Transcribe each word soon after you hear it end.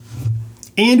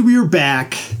And we are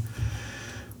back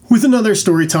with another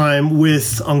story time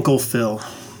with Uncle Phil.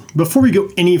 Before we go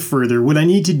any further, what I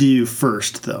need to do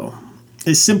first, though,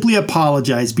 is simply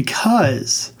apologize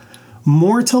because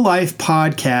More to Life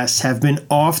podcasts have been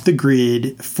off the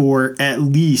grid for at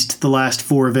least the last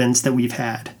 4 events that we've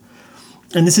had.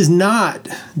 And this is not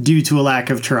due to a lack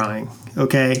of trying,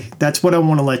 okay? That's what I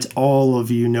want to let all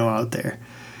of you know out there.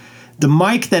 The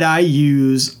mic that I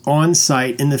use on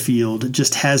site in the field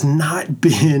just has not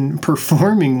been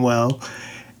performing well.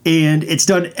 And it's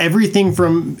done everything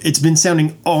from, it's been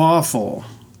sounding awful.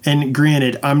 And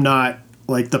granted, I'm not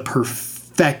like the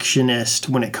perfectionist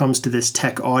when it comes to this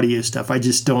tech audio stuff. I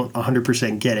just don't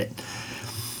 100% get it.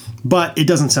 But it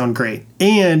doesn't sound great.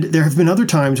 And there have been other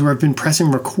times where I've been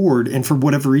pressing record and for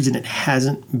whatever reason it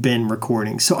hasn't been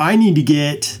recording. So I need to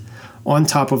get on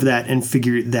top of that and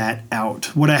figure that out.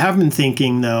 What I have been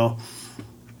thinking, though,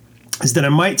 is that I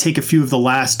might take a few of the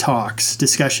last talks,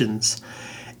 discussions,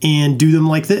 and do them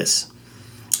like this.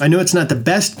 I know it's not the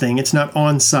best thing. It's not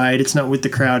on site. It's not with the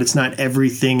crowd. It's not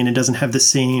everything, and it doesn't have the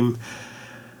same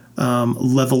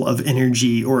level of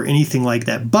energy or anything like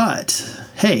that. But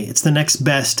hey, it's the next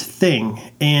best thing.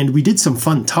 And we did some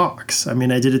fun talks. I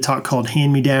mean, I did a talk called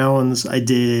Hand-Me-Downs. I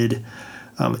did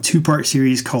a 2-part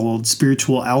series called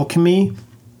Spiritual Alchemy.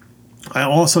 I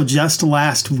also just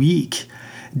last week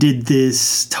did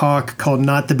this talk called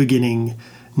Not the Beginning,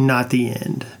 Not the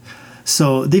End.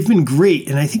 So they've been great,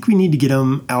 and I think we need to get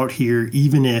them out here,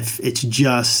 even if it's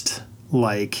just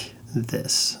like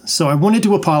this. So I wanted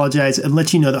to apologize and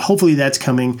let you know that hopefully that's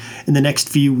coming in the next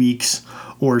few weeks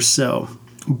or so.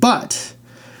 But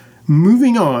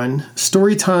moving on,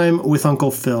 story time with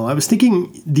Uncle Phil. I was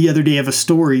thinking the other day of a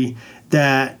story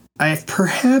that I have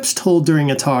perhaps told during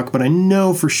a talk, but I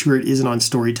know for sure it isn't on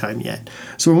story time yet.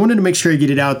 So I wanted to make sure I get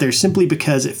it out there simply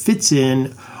because it fits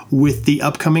in with the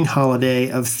upcoming holiday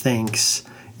of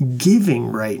Thanksgiving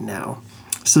right now.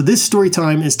 So this story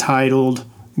time is titled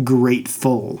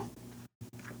Grateful.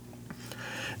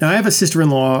 Now I have a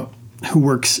sister-in-law who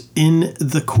works in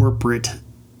the corporate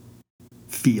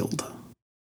field.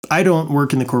 I don't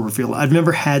work in the corporate field. I've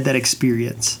never had that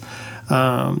experience.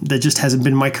 That just hasn't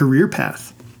been my career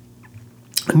path.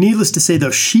 Needless to say, though,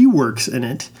 she works in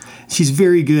it. She's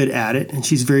very good at it, and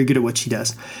she's very good at what she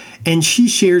does. And she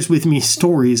shares with me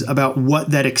stories about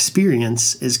what that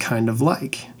experience is kind of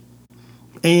like.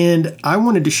 And I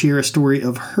wanted to share a story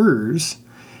of hers,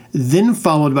 then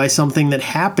followed by something that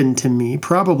happened to me,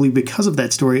 probably because of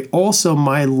that story, also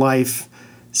my life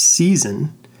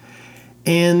season,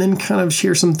 and then kind of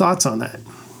share some thoughts on that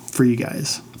for you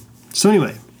guys. So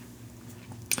anyway,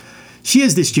 she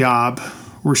has this job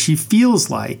where she feels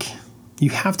like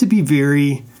you have to be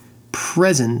very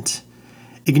present,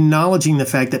 acknowledging the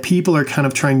fact that people are kind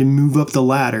of trying to move up the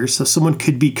ladder, so someone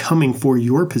could be coming for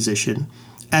your position.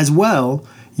 As well,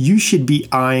 you should be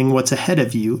eyeing what's ahead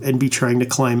of you and be trying to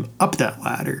climb up that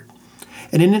ladder.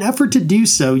 And in an effort to do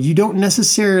so, you don't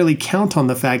necessarily count on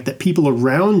the fact that people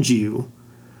around you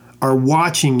are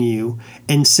watching you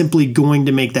and simply going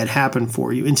to make that happen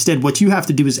for you. Instead, what you have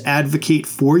to do is advocate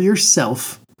for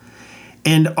yourself.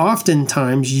 And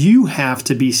oftentimes you have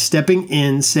to be stepping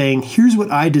in saying, here's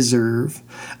what I deserve.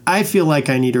 I feel like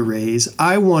I need a raise.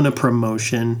 I want a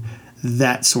promotion,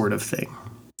 that sort of thing.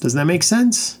 Does that make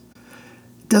sense?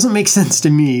 It doesn't make sense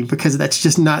to me because that's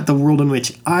just not the world in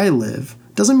which I live.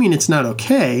 Doesn't mean it's not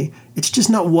okay. It's just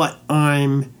not what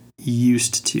I'm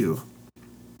used to.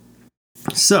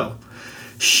 So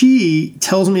she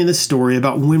tells me this story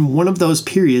about when one of those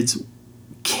periods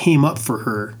came up for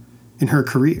her in her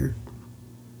career.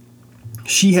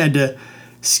 She had to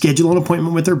schedule an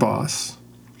appointment with her boss.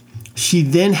 She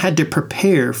then had to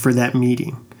prepare for that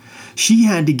meeting. She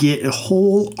had to get a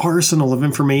whole arsenal of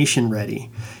information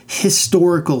ready,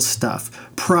 historical stuff,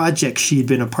 projects she had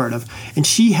been a part of, and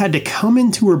she had to come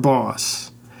into her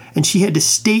boss and she had to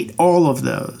state all of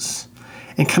those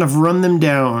and kind of run them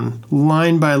down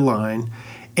line by line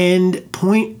and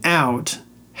point out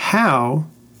how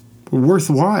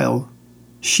worthwhile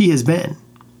she has been.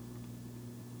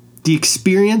 The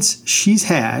experience she's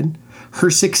had, her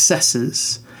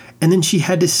successes, and then she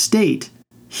had to state,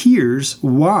 here's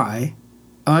why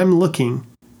I'm looking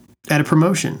at a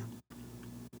promotion.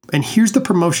 And here's the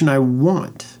promotion I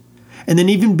want. And then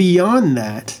even beyond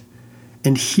that,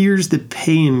 and here's the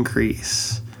pay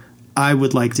increase I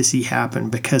would like to see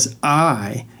happen because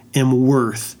I am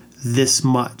worth this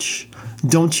much.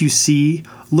 Don't you see?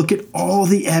 Look at all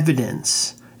the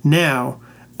evidence. Now,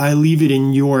 I leave it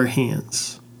in your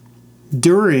hands.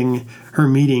 During her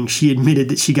meeting, she admitted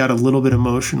that she got a little bit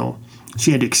emotional.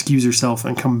 She had to excuse herself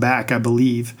and come back, I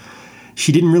believe.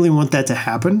 She didn't really want that to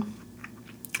happen.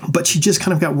 But she just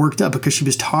kind of got worked up because she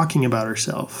was talking about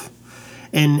herself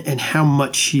and how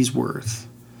much she's worth.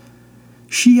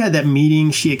 She had that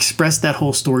meeting. She expressed that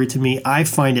whole story to me. I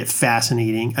find it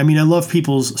fascinating. I mean, I love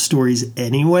people's stories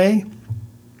anyway.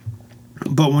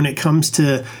 But when it comes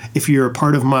to if you're a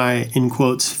part of my, in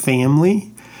quotes,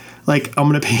 family, like I'm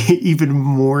going to pay even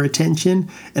more attention.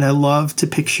 And I love to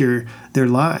picture their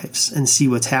lives and see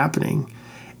what's happening.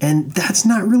 And that's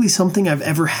not really something I've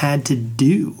ever had to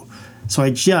do. So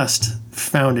I just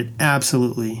found it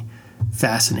absolutely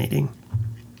fascinating.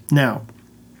 Now,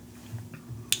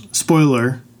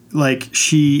 spoiler, like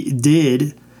she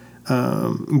did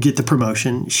get the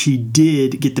promotion. She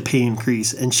did get the pay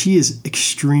increase, and she is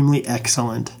extremely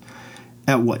excellent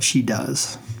at what she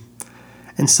does.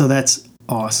 And so that's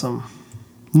awesome.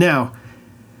 Now,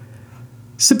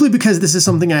 simply because this is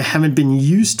something I haven't been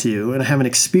used to and I haven't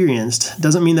experienced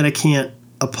doesn't mean that I can't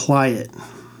apply it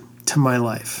to my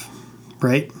life,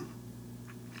 right?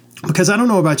 Because I don't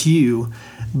know about you,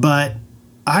 but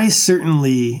I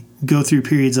certainly go through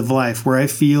periods of life where I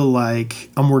feel like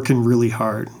I'm working really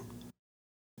hard,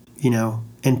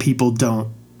 and people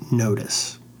don't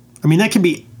notice. I mean, that can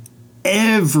be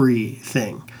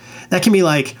everything. That can be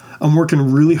like I'm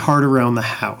working really hard around the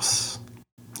house.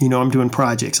 I'm doing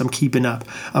projects. I'm keeping up.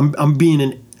 I'm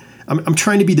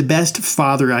trying to be the best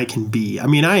father I can be. I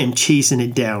mean, I am chasing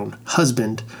it down.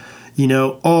 Husband,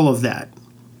 all of that.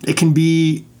 It can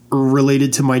be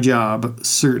related to my job,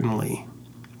 certainly.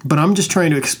 But I'm just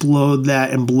trying to explode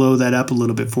that and blow that up a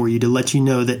little bit for you to let you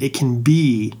know that it can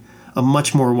be a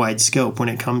much more wide scope when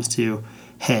it comes to,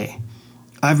 hey,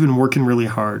 I've been working really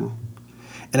hard.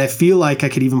 And I feel like I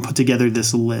could even put together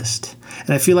this list. And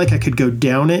I feel like I could go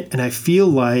down it. And I feel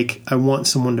like I want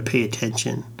someone to pay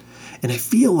attention. And I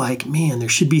feel like, man, there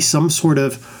should be some sort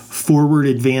of forward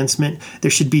advancement.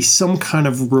 There should be some kind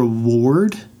of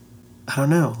reward. I don't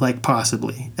know, like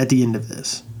possibly at the end of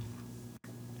this.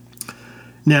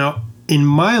 Now, in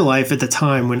my life at the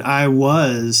time when I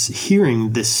was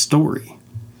hearing this story,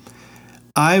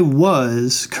 I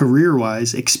was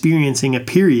career-wise experiencing a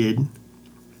period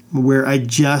where I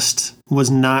just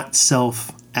was not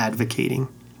self-advocating.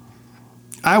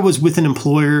 I was with an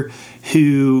employer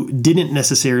who didn't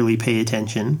necessarily pay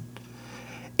attention,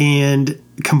 and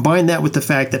combine that with the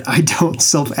fact that I don't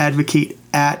self-advocate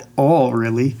at all,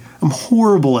 really. I'm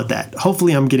horrible at that.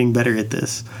 Hopefully I'm getting better at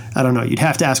this. I don't know. You'd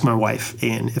have to ask my wife,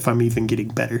 Anne, if I'm even getting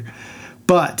better.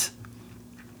 But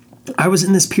I was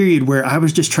in this period where I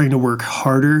was just trying to work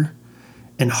harder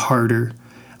and harder.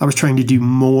 I was trying to do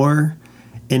more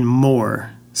and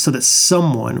more so that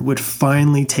someone would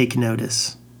finally take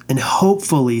notice and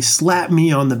hopefully slap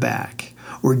me on the back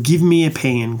or give me a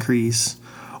pay increase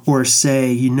or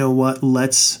say, you know what,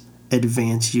 let's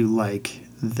advance you like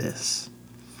this.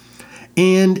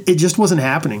 And it just wasn't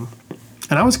happening.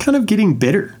 And I was kind of getting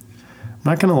bitter. I'm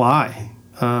not going to lie.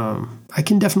 I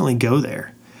can definitely go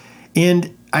there.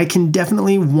 And I can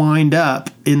definitely wind up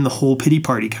in the whole pity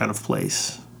party kind of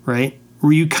place, right?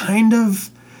 Where you kind of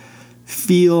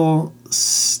feel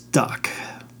stuck,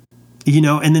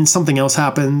 and then something else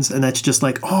happens and that's just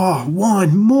like, oh,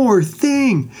 one more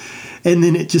thing. And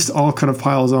then it just all kind of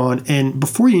piles on. And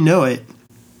before you know it,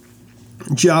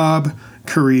 job,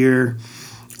 career,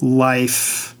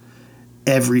 life,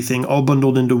 everything all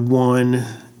bundled into one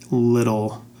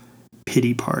little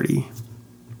pity party.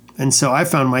 And so I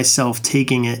found myself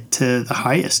taking it to the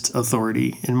highest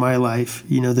authority in my life,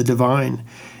 the divine,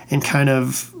 and kind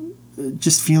of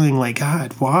just feeling like,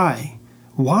 God, why?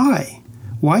 Why?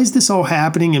 Why is this all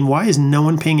happening? And why is no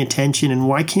one paying attention? And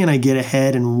why can't I get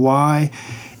ahead? And why?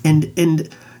 And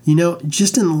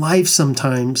just in life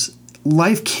sometimes,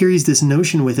 life carries this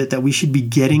notion with it that we should be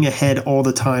getting ahead all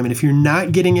the time. And if you're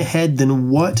not getting ahead, then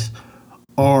what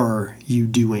are you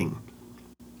doing?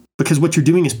 Because what you're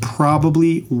doing is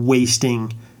probably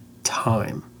wasting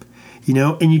time,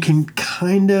 and you can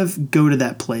kind of go to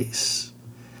that place.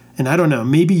 And I don't know,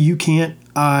 maybe you can't.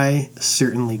 I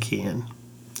certainly can.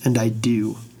 And I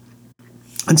do.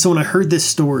 And so when I heard this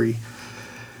story,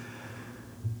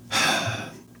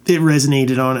 it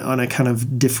resonated on a kind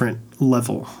of different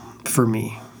level for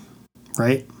me,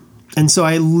 right? And so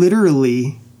I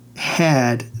literally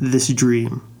had this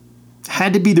dream.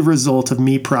 Had to be the result of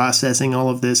me processing all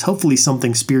of this, hopefully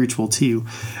something spiritual too.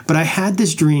 But I had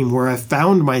this dream where I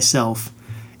found myself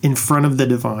in front of the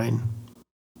divine.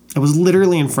 I was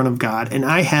literally in front of God, and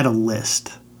I had a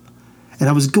list. And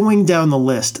I was going down the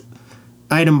list,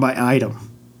 item by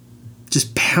item,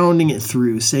 just pounding it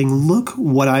through, saying, look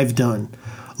what I've done.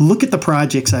 Look at the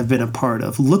projects I've been a part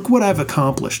of. Look what I've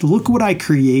accomplished. Look what I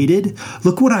created.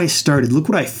 Look what I started. Look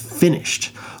what I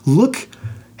finished. Look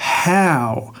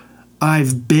how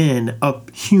I've been a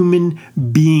human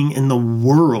being in the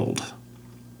world.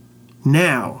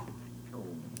 Now,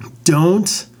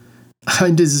 don't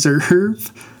I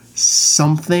deserve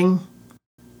something,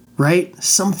 right?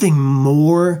 Something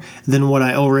more than what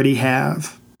I already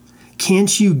have?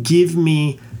 Can't you give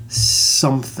me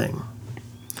something?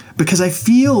 Because I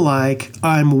feel like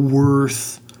I'm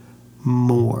worth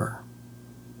more.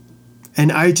 And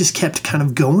I just kept kind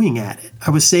of going at it.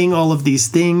 I was saying all of these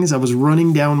things. I was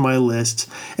running down my list,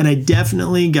 and I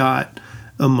definitely got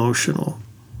emotional.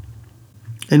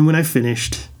 And when I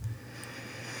finished,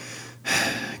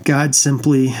 God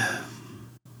simply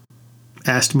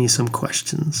asked me some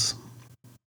questions.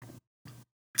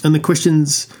 And the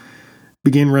questions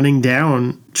began running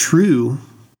down true,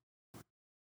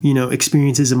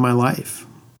 experiences in my life,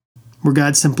 where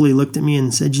God simply looked at me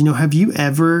and said, have you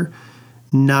ever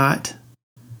not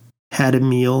had a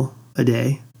meal a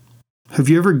day? Have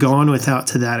you ever gone without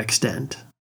to that extent?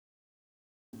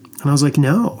 And I was like,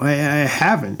 no, I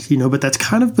haven't, but that's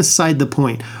kind of beside the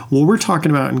point. What we're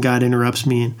talking about, and God interrupts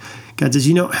me, and God says,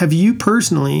 have you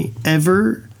personally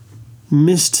ever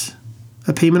missed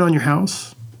a payment on your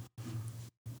house?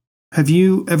 Have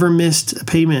you ever missed a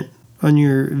payment on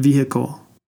your vehicle?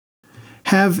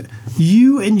 Have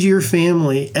you and your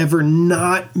family ever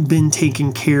not been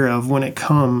taken care of when it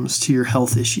comes to your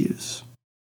health issues?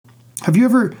 Have you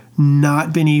ever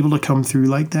not been able to come through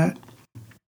like that?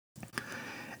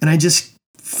 And I just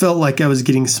felt like I was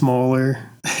getting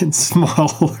smaller and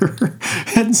smaller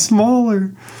and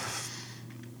smaller.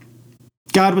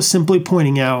 God was simply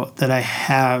pointing out that I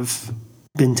have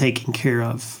been taken care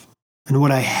of. And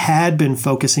what I had been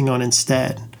focusing on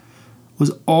instead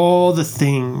was all the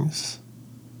things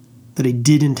that I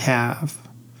didn't have,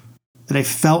 that I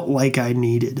felt like I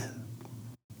needed.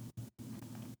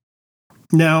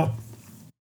 Now,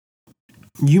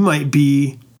 you might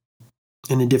be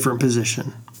in a different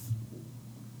position,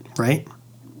 right?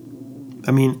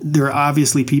 I mean, there are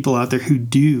obviously people out there who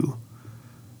do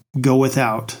go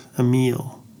without a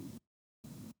meal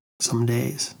some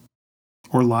days,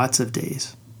 or lots of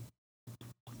days.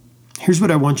 Here's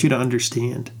what I want you to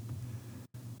understand.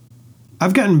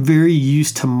 I've gotten very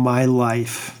used to my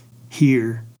life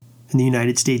here in the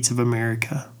United States of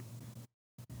America.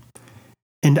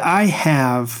 And I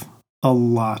have a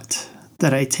lot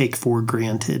that I take for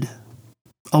granted.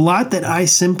 A lot that I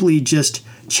simply just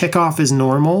check off as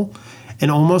normal and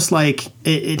almost like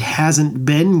it hasn't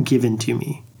been given to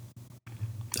me.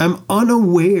 I'm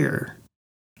unaware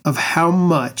of how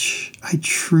much I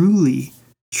truly,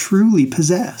 truly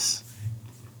possess.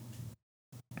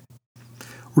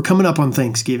 We're coming up on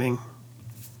Thanksgiving,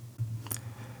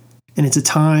 and it's a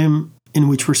time in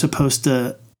which we're supposed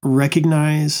to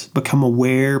recognize, become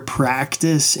aware,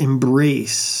 practice,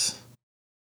 embrace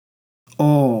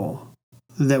all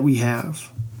that we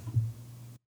have.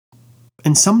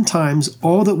 And sometimes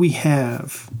all that we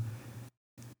have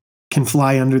can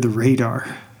fly under the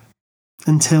radar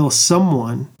until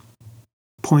someone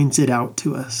points it out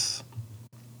to us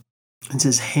and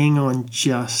says, hang on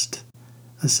just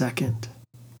a second.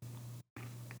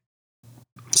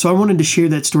 So I wanted to share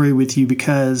that story with you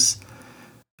because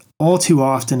all too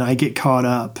often I get caught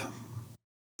up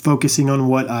focusing on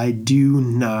what I do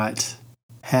not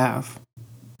have,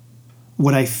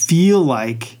 what I feel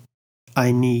like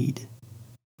I need.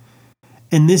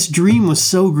 And this dream was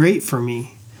so great for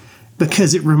me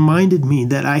because it reminded me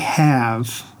that I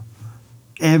have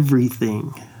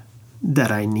everything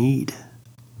that I need.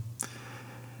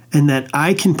 And that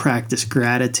I can practice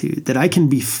gratitude, that I can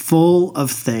be full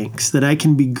of thanks, that I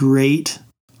can be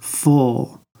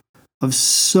grateful of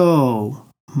so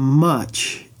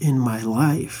much in my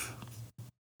life.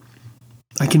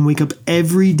 I can wake up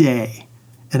every day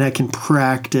and I can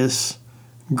practice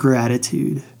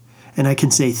gratitude. And I can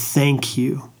say thank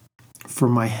you for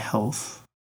my health.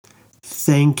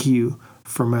 Thank you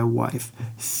for my wife.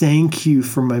 Thank you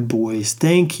for my boys.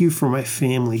 Thank you for my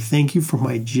family. Thank you for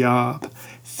my job.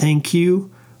 Thank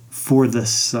you for the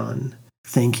sun.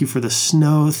 Thank you for the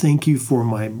snow. Thank you for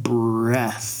my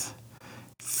breath.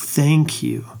 Thank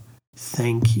you.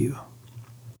 Thank you.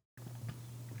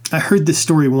 I heard this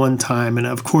story one time, and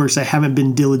of course, I haven't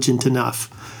been diligent enough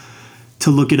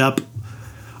to look it up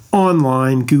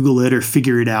online, Google it, or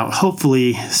figure it out.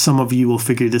 Hopefully, some of you will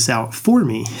figure this out for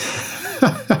me.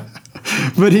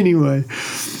 But anyway,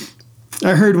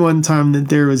 I heard one time that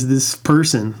there was this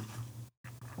person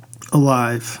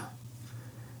alive,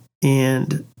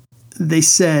 and they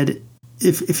said,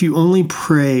 if you only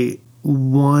pray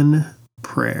one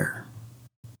prayer,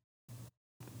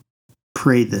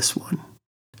 pray this one.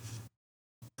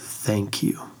 Thank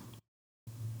you.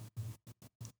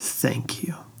 thank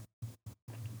you.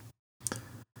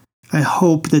 I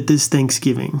hope that this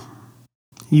Thanksgiving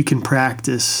you can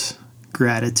practice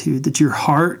gratitude, that your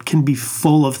heart can be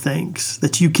full of thanks,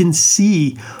 that you can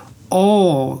see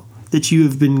all that you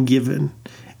have been given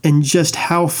and just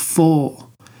how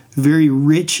full, very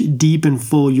rich, deep, and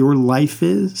full your life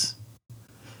is.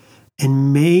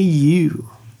 And may you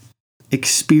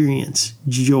experience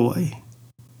joy.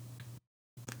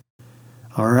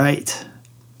 All right,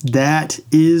 that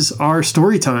is our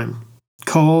story time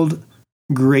called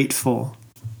Grateful.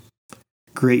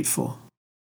 Grateful.